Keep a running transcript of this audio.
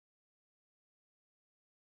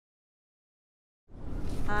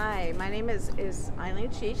Hi, my name is Eileen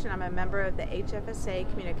Hsich, and I'm a member of the HFSA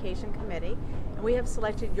Communications Committee. And we have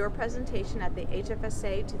selected your presentation at the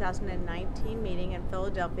HFSA 2019 meeting in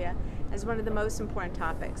Philadelphia as one of the most important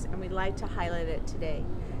topics, and we'd like to highlight it today.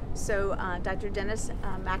 So, Dr. Dennis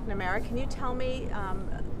McNamara, can you tell me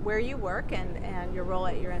where you work and your role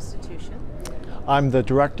at your institution? I'm the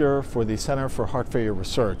director for the Center for Heart Failure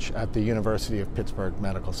Research at the University of Pittsburgh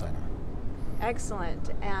Medical Center.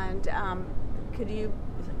 Excellent. And could you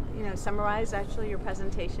summarize actually your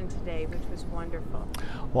presentation today, which was wonderful?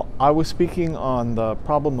 Well, I was speaking on the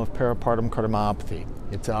problem of peripartum cardiomyopathy.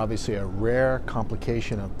 It's obviously a rare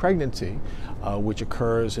complication of pregnancy, which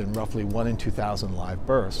occurs in roughly 1 in 2,000 live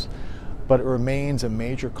births, but it remains a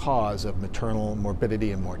major cause of maternal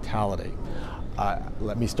morbidity and mortality.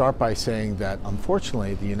 Let me start by saying that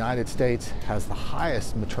unfortunately the United States has the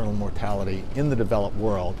highest maternal mortality in the developed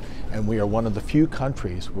world, and we are one of the few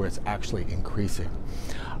countries where it's actually increasing.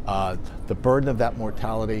 The burden of that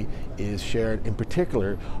mortality is shared in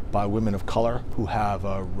particular by women of color who have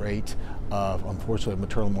a rate of, unfortunately,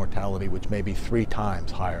 maternal mortality which may be 3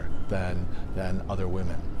 times higher than other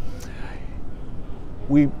women.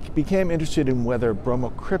 We became interested in whether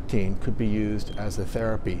bromocriptine could be used as a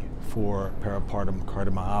therapy for peripartum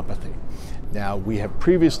cardiomyopathy. Now, we have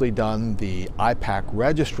previously done the IPAC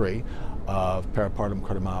registry of peripartum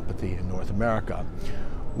cardiomyopathy in North America,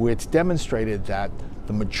 which demonstrated that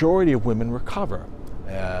the majority of women recover.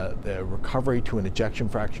 The recovery to an ejection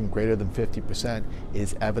fraction greater than 50%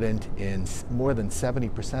 is evident in more than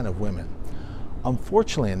 70% of women.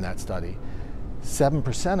 Unfortunately, in that study,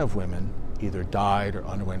 7% of women either died or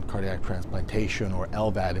underwent cardiac transplantation or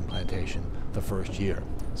LVAD implantation the first year.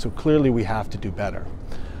 So clearly we have to do better.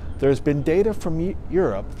 There's been data from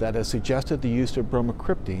Europe that has suggested the use of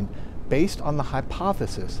bromocriptine based on the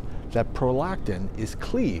hypothesis that prolactin is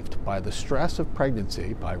cleaved by the stress of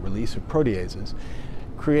pregnancy by release of proteases,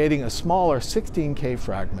 creating a smaller 16K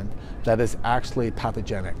fragment that is actually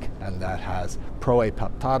pathogenic and that has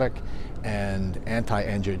pro-apoptotic and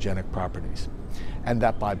anti-angiogenic properties. And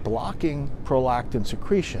that by blocking prolactin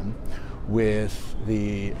secretion with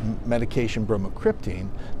the medication bromocriptine,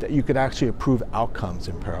 that you could actually improve outcomes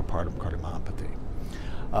in peripartum cardiomyopathy.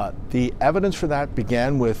 The evidence for that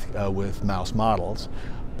began with mouse models,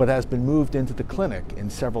 but has been moved into the clinic in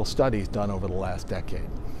several studies done over the last decade.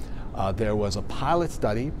 There was a pilot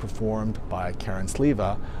study performed by Karen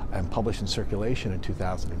Sleva and published in Circulation in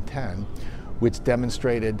 2010, which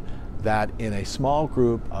demonstrated that in a small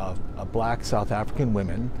group of black South African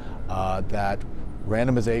women, that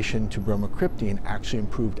randomization to bromocriptine actually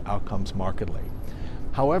improved outcomes markedly.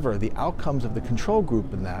 However, the outcomes of the control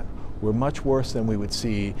group in that were much worse than we would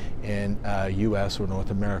see in a US or North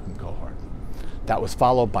American cohort. That was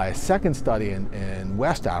followed by a second study in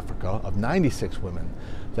West Africa of 96 women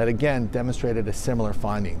that again demonstrated a similar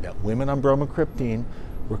finding, that women on bromocriptine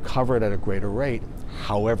recovered at a greater rate.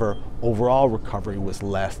 However, overall recovery was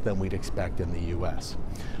less than we'd expect in the US.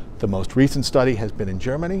 The most recent study has been in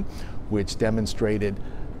Germany, which demonstrated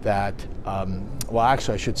that, well,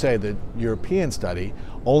 actually I should say the European study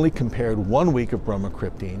only compared 1 week of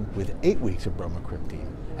bromocriptine with 8 weeks of bromocriptine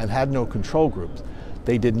and had no control groups.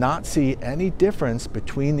 They did not see any difference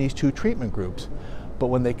between these 2 treatment groups, but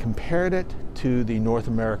when they compared it to the North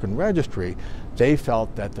American registry, they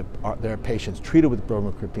felt that their patients treated with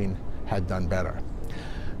bromocriptine had done better.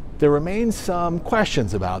 There remain some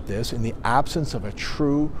questions about this in the absence of a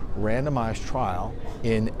true randomized trial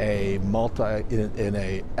in a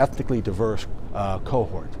ethnically diverse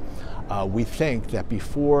cohort. We think that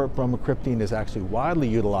before bromocriptine is actually widely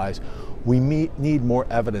utilized, we need more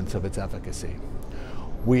evidence of its efficacy.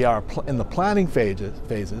 We are in the planning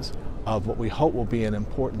phases of what we hope will be an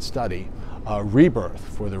important study, Rebirth,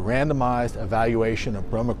 for the randomized evaluation of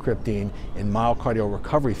bromocriptine in myocardial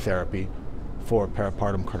recovery therapy for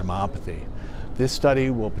peripartum cardiomyopathy. This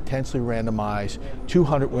study will potentially randomize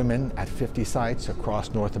 200 women at 50 sites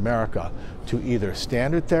across North America to either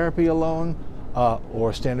standard therapy alone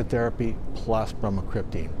or standard therapy plus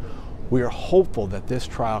bromocriptine. We are hopeful that this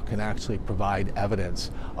trial can actually provide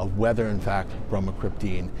evidence of whether in fact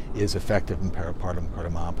bromocriptine is effective in peripartum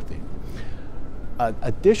cardiomyopathy. An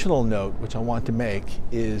additional note which I want to make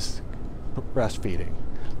is breastfeeding.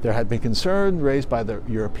 There had been concern raised by the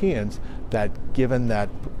Europeans that given that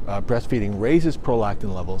breastfeeding raises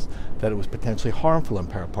prolactin levels, that it was potentially harmful in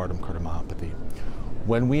peripartum cardiomyopathy.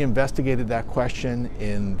 When we investigated that question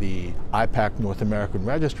in the IPAC North American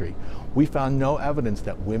registry, we found no evidence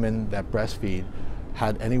that women that breastfeed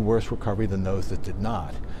had any worse recovery than those that did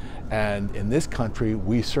not. And in this country,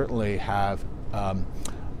 we certainly have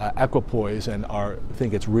equipoise and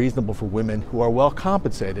think it's reasonable for women who are well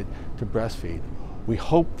compensated to breastfeed. We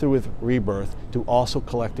hope through with Rebirth to also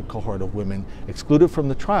collect a cohort of women excluded from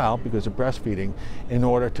the trial because of breastfeeding in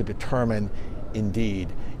order to determine indeed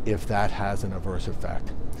if that has an adverse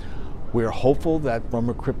effect. We are hopeful that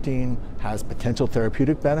bromocriptine has potential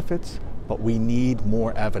therapeutic benefits, but we need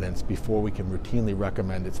more evidence before we can routinely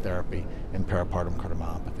recommend its therapy in peripartum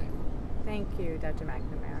cardiomyopathy. Thank you, Dr.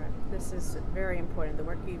 McNamara. This is very important. The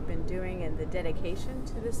work you've been doing and the dedication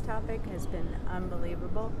to this topic has been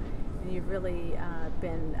unbelievable. And you've really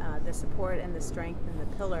been the support and the strength and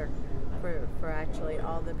the pillar for actually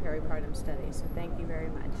all the peripartum studies. So thank you very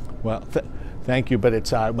much. Well, thank you, but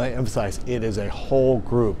it's, I might emphasize, it is a whole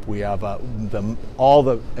group. We have all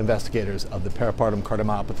the investigators of the peripartum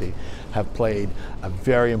cardiomyopathy have played a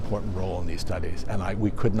very important role in these studies, and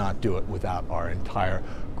we could not do it without our entire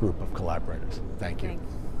group of collaborators. Thank you.